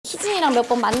희진이랑 몇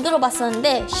번 만들어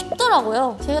봤었는데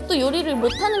쉽더라고요. 제가 또 요리를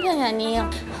못하는 편이 아니에요.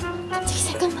 갑자기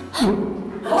생각나.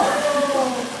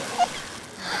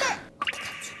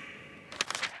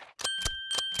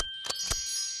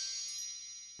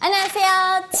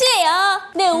 안녕하세요, 츄예요.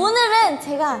 네, 오늘은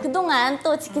제가 그동안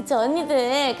또 지켰죠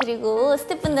언니들 그리고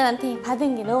스태프분들한테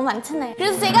받은 게 너무 많잖아요.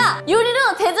 그래서 제가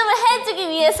요리로 대접을 해주기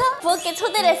위해서 부엌에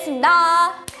초대를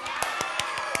했습니다.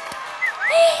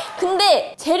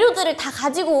 근데 재료들을 다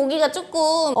가지고 오기가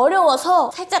조금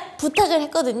어려워서 살짝 부탁을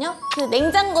했거든요. 그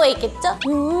냉장고에 있겠죠?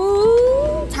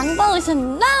 장바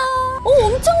오셨나? 오,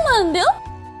 엄청 많은데요?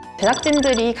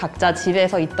 제작진들이 각자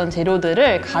집에서 있던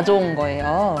재료들을 가져온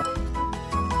거예요.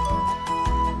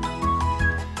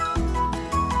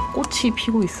 꽃이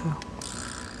피고 있어요.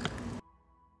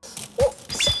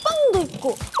 식빵도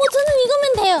있고. 저는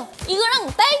이거면 돼요.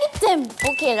 이거랑 딸기잼.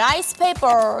 오케이, 라이스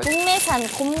페이퍼. 국내산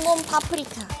곰곰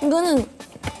파프리카.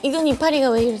 이건 이파리가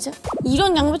왜 이러죠?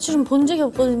 이런 양배추는 본 적이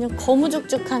없거든요.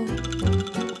 거무죽죽한.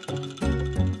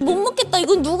 못 먹겠다.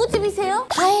 이건 누구 집이세요?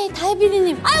 다혜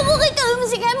비디님. 아이고, 그러니까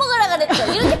음식 해먹으라 그랬죠.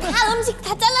 이렇게 다 음식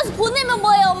다 잘라서 보내면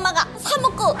뭐예요, 엄마가? 사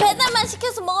먹고 배달만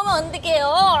시켜서 먹으면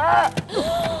어떡해요?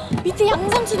 밑에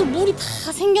양상추도 물이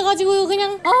다 생겨가지고요.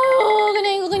 그냥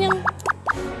이거 그냥.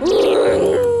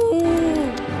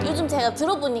 요즘 제가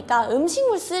들어보니까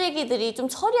음식물 쓰레기들이 좀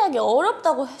처리하기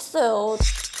어렵다고 했어요.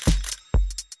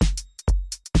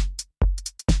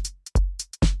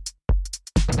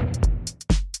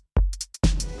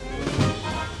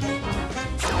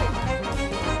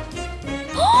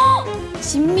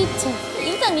 진미채.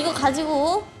 일단 이거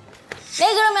가지고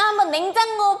네, 그러면 한번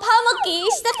냉장고 파먹기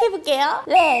시작해볼게요.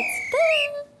 렛츠 고!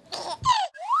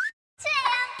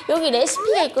 여기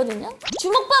레시피가 있거든요.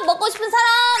 주먹밥 먹고 싶은 사람!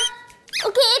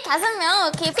 오케이, 5명.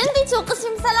 오케이, 샌드위치 먹고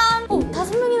싶은 사람. 오,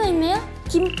 5명이나 있네요.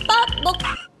 김밥.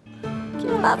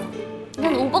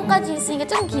 이건 5번까지 있으니까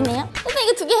좀 기네요. 일단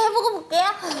이거 2개 해보고 볼게요.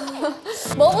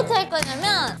 뭐부터 할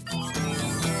거냐면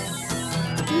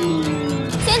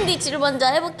샌드위치를 먼저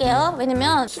해볼게요.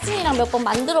 왜냐면 희진이랑 몇 번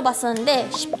만들어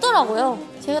봤었는데 쉽더라고요.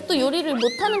 제가 또 요리를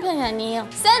못하는 편이 아니에요.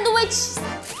 샌드위치!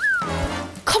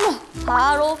 컴온!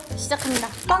 바로 시작합니다.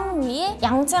 빵 위에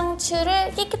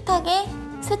양상추를 깨끗하게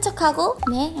세척하고,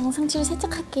 네, 양상추를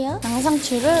세척할게요.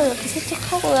 양상추를 이렇게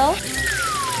세척하고요.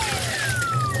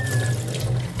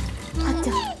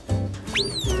 맞죠?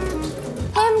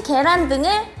 햄, 계란 등을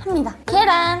합니다.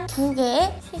 계란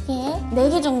 2개, 3개,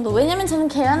 4개 정도. 왜냐면 저는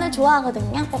계란을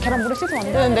좋아하거든요. 계란 물에 씻으면 안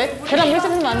되는데? 계란 물에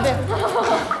씻으면 안 돼.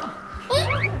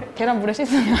 계란 물에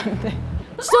씻으면 안 돼.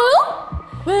 진짜요?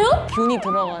 왜요? 균이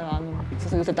들어가요, 안으로.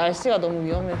 그래서 요새 날씨가 너무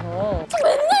위험해서. 저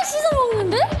맨날 씻어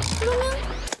먹는데? 그러면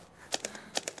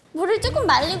물을 조금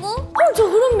말리고. 저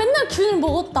그럼 맨날 균을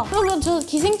먹었다. 그러면 저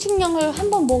기생충약을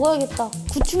한번 먹어야겠다.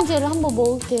 구충제를 한번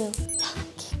먹을게요. 자,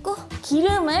 이렇게 했고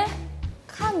기름을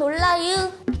카놀라유.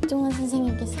 이종원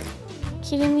선생님께서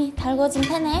기름이 달궈진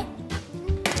팬에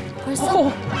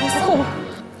벌써?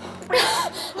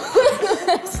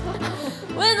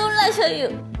 왜 놀라셔요?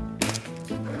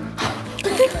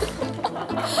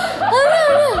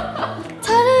 아니.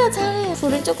 잘해요.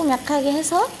 불을 조금 약하게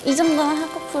해서 이 정도만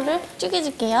하고 불을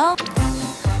쪼개줄게요.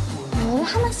 얘를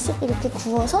하나씩 이렇게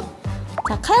구워서.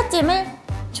 자, 카야잼을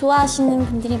좋아하시는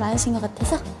분들이 많으신 것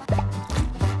같아서.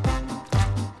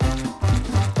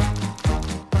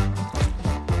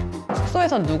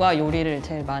 숙소에선 누가 요리를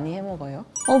제일 많이 해 먹어요?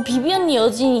 비비 언니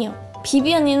여진이요.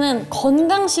 비비 언니는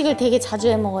건강식을 되게 자주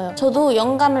해 먹어요. 저도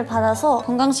영감을 받아서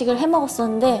건강식을 해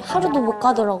먹었었는데 하루도 못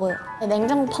가더라고요.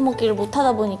 냉장고 파먹기를 못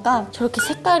하다 보니까 저렇게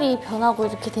색깔이 변하고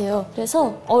이렇게 돼요.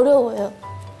 그래서 어려워요.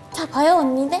 자, 봐요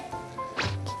언니들.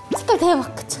 색깔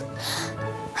대박, 그쵸?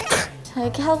 자,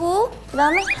 이렇게 하고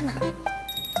그다음에 하나.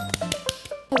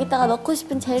 여기다가 넣고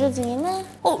싶은 재료 중에는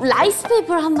라이스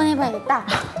페이퍼를 한번 해봐야겠다.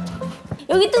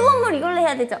 여기 뜨거운 물 이걸로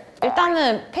해야 되죠?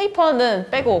 일단은 페이퍼는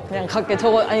빼고 그냥 갈게.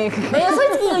 내가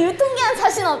솔직히 이거 유통기한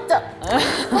자신 없죠?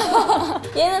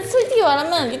 얘는 솔직히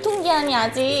말하면 유통기한이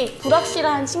아직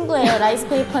불확실한 친구예요, 라이스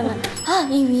페이퍼는.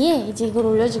 이 위에 이제 이걸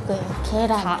올려줄 거예요,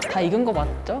 계란. 다 익은 거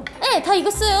맞죠? 네, 다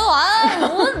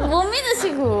익었어요. 못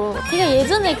믿으시고. 제가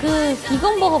예전에 그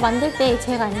비건 버거 만들 때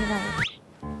제가 아닌가요?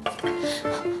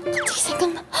 갑자기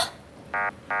생각나.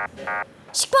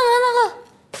 식빵 하나가.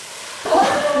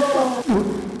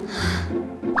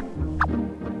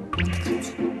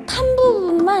 탄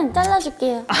부분만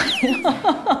잘라줄게요.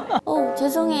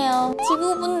 죄송해요.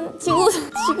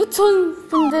 지구촌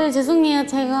분들 죄송해요.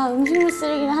 제가 음식물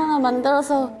쓰레기를 하나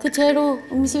만들어서 그 죄로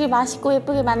음식을 맛있고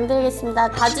예쁘게 만들겠습니다.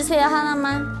 봐주세요,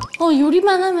 하나만.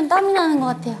 요리만 하면 땀이 나는 것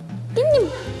같아요. 깻잎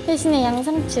대신에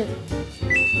양상추.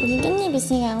 여기 깻잎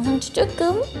있으니까 양상추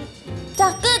조금.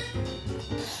 자, 끝!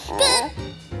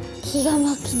 기가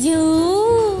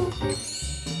막히죠.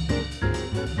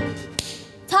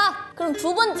 자, 그럼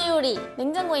두 번째 요리.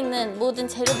 냉장고에 있는 모든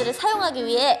재료들을 사용하기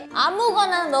위해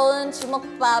아무거나 넣은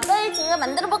주먹밥을 제가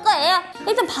만들어 볼 거예요.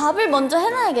 일단 밥을 먼저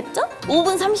해놔야겠죠?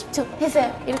 5분 30초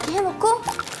했어요. 이렇게 해놓고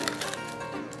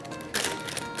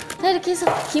자, 이렇게 해서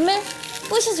김을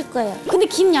부셔줄 거예요. 근데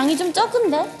김 양이 좀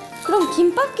적은데? 그럼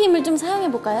김밥김을 좀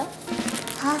사용해볼까요?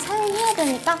 다 사용해야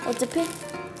되니까 어차피.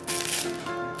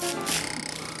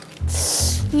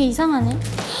 이게 이상하네.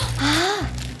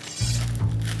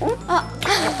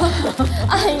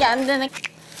 이게 안 되네.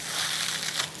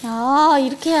 야,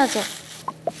 이렇게 해야죠.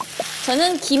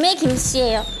 저는 김의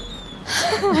김씨예요.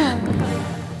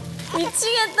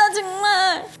 미치겠다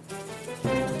정말.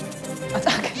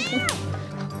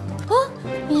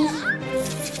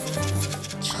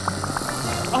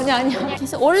 아니야.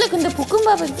 그래서 원래 근데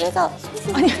볶음밥은 깨가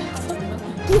아니야.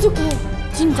 부족해.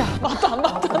 진짜. 맞다 안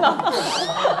맞다 나.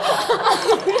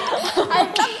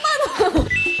 아니 딱 봐도.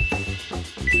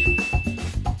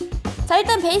 자,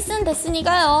 일단 베이스는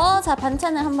됐으니까요. 자,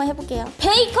 반찬을 한번 해볼게요.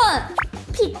 베이컨,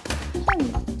 핏, 햄,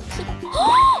 핏,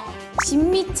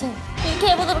 진미채 이렇게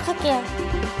해보도록 할게요.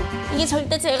 이게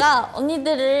절대 제가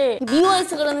언니들을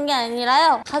미워해서 그러는 게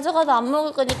아니라요. 가져가도 안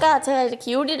먹을 거니까 제가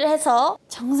이렇게 요리를 해서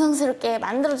정성스럽게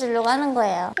만들어주려고 하는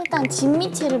거예요. 일단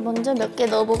진미채를 먼저 몇 개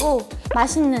넣어보고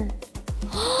맛있는.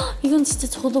 이건 진짜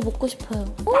저도 먹고 싶어요.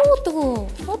 뜨거워.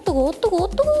 뜨거워.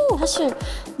 사실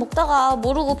먹다가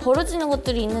모르고 버려지는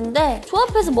것들이 있는데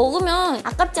조합해서 먹으면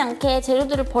아깝지 않게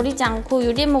재료들을 버리지 않고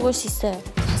요리해 먹을 수 있어요.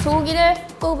 소고기를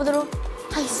구워보도록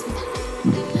하겠습니다.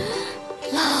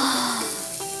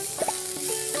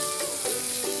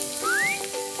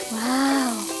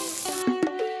 와우.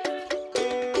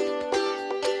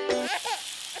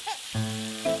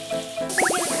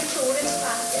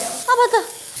 맞다.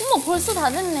 어머, 벌써 다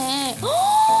됐네.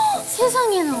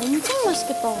 세상에나 엄청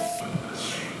맛있겠다.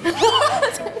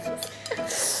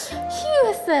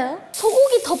 희유했어요.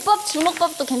 소고기 덮밥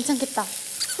주먹밥도 괜찮겠다.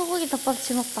 소고기 덮밥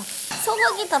주먹밥.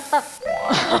 소고기 덮밥.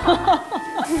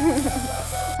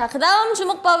 자, 그 다음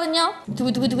주먹밥은요.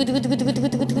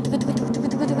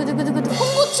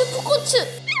 홍고추,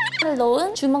 풋고추를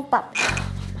넣은 주먹밥.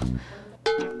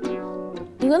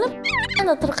 이거는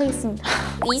넣도록 하겠습니다.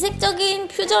 이색적인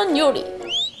퓨전 요리.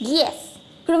 예스.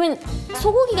 그러면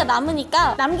소고기가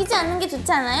남으니까 남기지 않는 게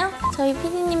좋지 않아요? 저희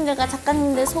PD님들과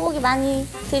작가님들 소고기 많이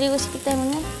드리고 싶기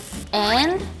때문에.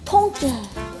 And 통깨.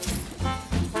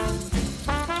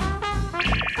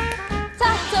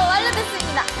 자, 저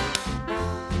완료됐습니다.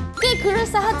 꽤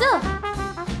그럴싸하죠?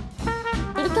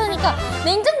 이렇게 하니까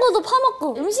냉장고도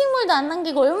파먹고 음식물도 안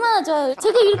남기고 얼마나 좋아요.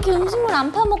 제가 이렇게 음식물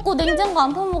안 파먹고 냉장고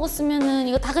안 파먹었으면은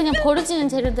이거 다 그냥 버려지는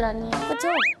재료들 아니에요. 그렇죠?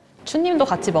 추님도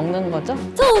같이 먹는 거죠?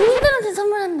 저 언니들한테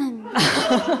선물한다니.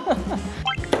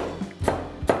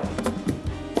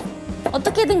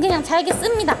 어떻게든 그냥 잘게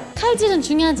씁니다. 칼질은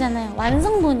중요하지 않아요.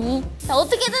 완성본이. 자,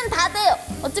 어떻게든 다 돼요.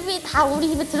 어차피 다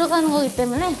우리 입에 들어가는 거기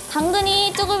때문에.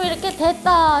 당근이 조금 이렇게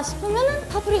됐다 싶으면은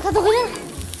파프리카도 그냥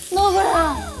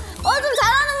넣어버려요. 좀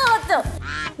잘하는 것 같죠?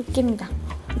 으깨입니다.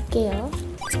 으깨요.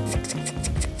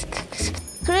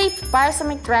 그레이프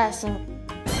발사믹 드레싱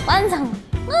완성!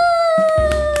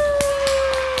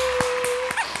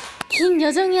 긴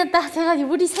여정이었다. 제가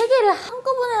요리 3개를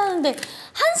한꺼번에 하는데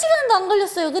 1시간도 안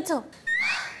걸렸어요. 그쵸?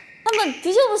 한번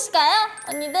드셔보실까요?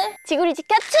 언니들? 지구리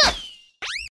지켜చ్చు!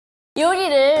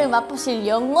 요리를 맛보실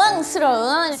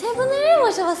영광스러운 3분을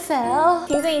모셔봤어요.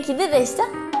 굉장히 기대되시죠?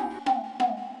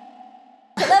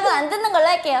 대답은 안 듣는 걸로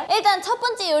할게요. 일단 첫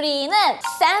번째 요리는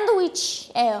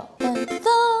샌드위치예요.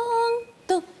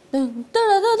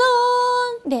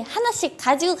 네, 하나씩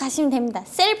가지고 가시면 됩니다.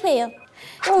 셀프예요.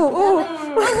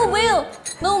 아이고, 왜요?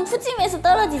 너무 푸짐해서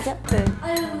떨어지죠? 네.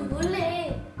 아유,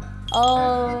 원래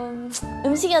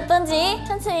음식이 어떤지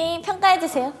천천히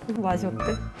평가해주세요. 맛이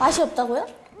어때? 맛이 없다고요?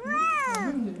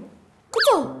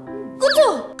 그쵸?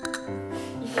 그쵸?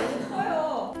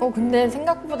 근데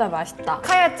생각보다 맛있다.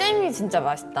 카야 잼이 진짜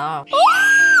맛있다.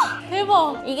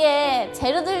 대박! 이게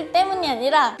재료들 때문이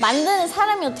아니라 만드는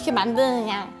사람이 어떻게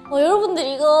만드느냐. 여러분들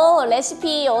이거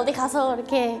레시피 어디 가서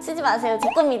이렇게 쓰지 마세요. 제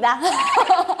겁니다.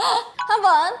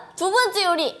 한번 두 번째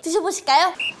요리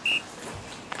드셔보실까요?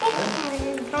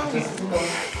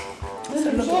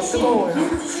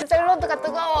 샐러드가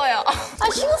뜨거워요.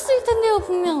 식었을 텐데요,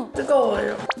 분명.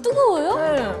 뜨거워요. 뜨거워요?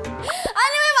 네. 아니,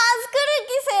 왜 마스크를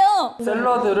끼세요?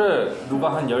 샐러드를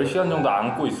누가 한 10시간 정도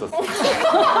안고 있었어.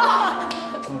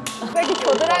 왜 이렇게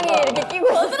겨드랑이 이렇게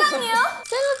끼고 있어? 겨드랑이요?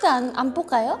 샐러드 안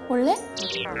볶아요? 원래?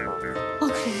 아,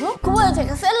 그래요? 그거요,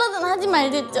 제가 샐러드는 하지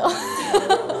말랬죠.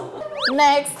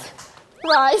 Next.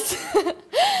 라이스.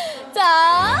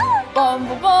 자,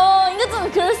 뻔뻔뻔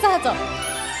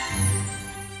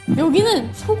그쵸?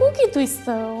 여기는 소고기도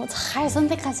있어요. 잘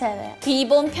선택하셔야 돼요.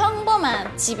 기본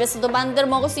평범한 집에서도 만들어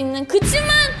먹을 수 있는 그치만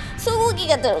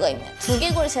소고기가 들어가 있는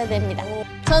 2개 고르셔야 됩니다.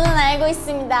 저는 알고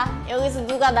있습니다. 여기서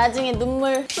누가 나중에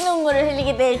피눈물을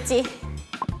흘리게 될지.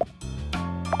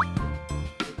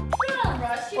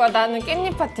 와, 나는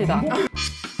깻잎 파티다.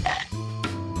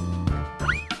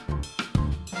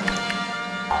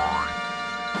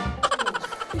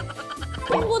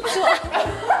 홍고추와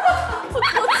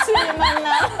풋고추를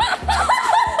만나.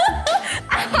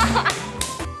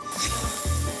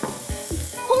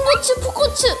 홍고추,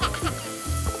 풋고추.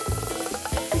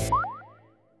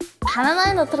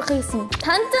 바나나에 넣도록 하겠습니다.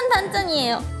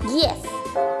 단짠이에요. 예스.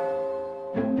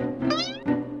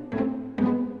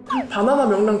 바나나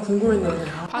명란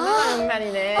궁금했는데. 바나나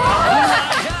명란이네.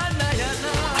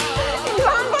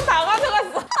 이상한 거 다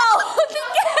가져갔어.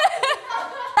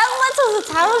 딱 맞춰서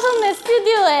잘 오셨네,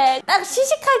 스튜디오에. 딱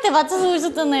시식할 때 맞춰서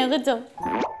오셨잖아요, 그죠?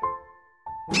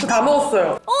 저 다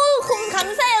먹었어요. 그럼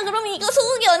감사해요. 그럼 이거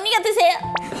소고기 언니가 드세요.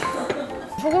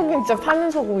 소고기 진짜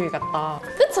파는 소고기 같다.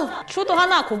 그쵸? 추도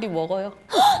하나 고기 먹어요.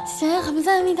 진짜요?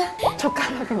 감사합니다.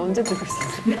 젓가락은 언제 들고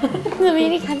있었어요? 근데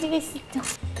미리 가지고 있었죠.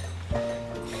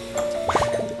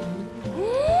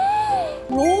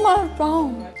 너무 맛있다.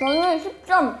 저는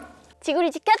 10점.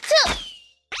 지구를 지켜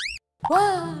츄!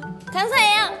 와,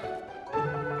 감사해요.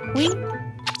 윙?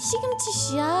 시금치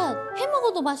씨앗.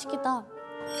 해먹어도 맛있겠다.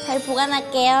 잘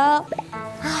보관할게요.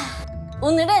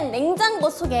 오늘은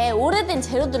냉장고 속에 오래된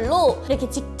재료들로 이렇게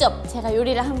직접 제가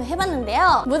요리를 한번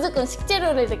해봤는데요. 무조건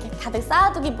식재료를 이렇게 가득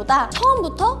쌓아두기보다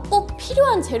처음부터 꼭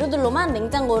필요한 재료들로만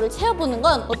냉장고를 채워보는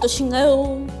건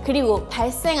어떠신가요? 그리고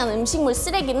발생한 음식물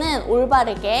쓰레기는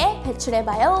올바르게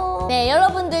배출해봐요. 네,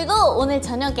 여러분들도 오늘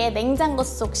저녁에 냉장고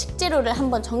속 식재료를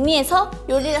한번 정리해서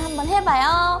요리를 한번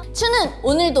해봐요. 츄는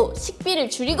오늘도 식비를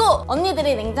줄이고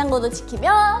언니들의 냉장고도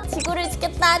지키며 지구를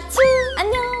지켰다. 츄!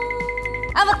 안녕!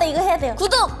 아 맞다, 이거 해야 돼요.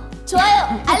 구독,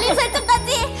 좋아요, 알림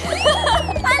설정까지.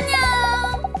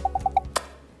 안녕.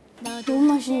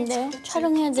 너무 맛있는데요?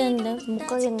 촬영해야 되는데 못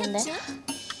가겠는데.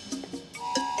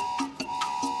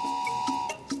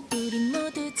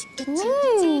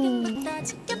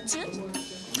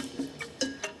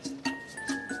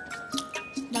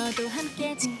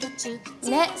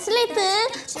 네, 슬레이트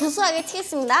구수하게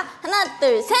치겠습니다. 하나,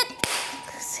 둘, 셋.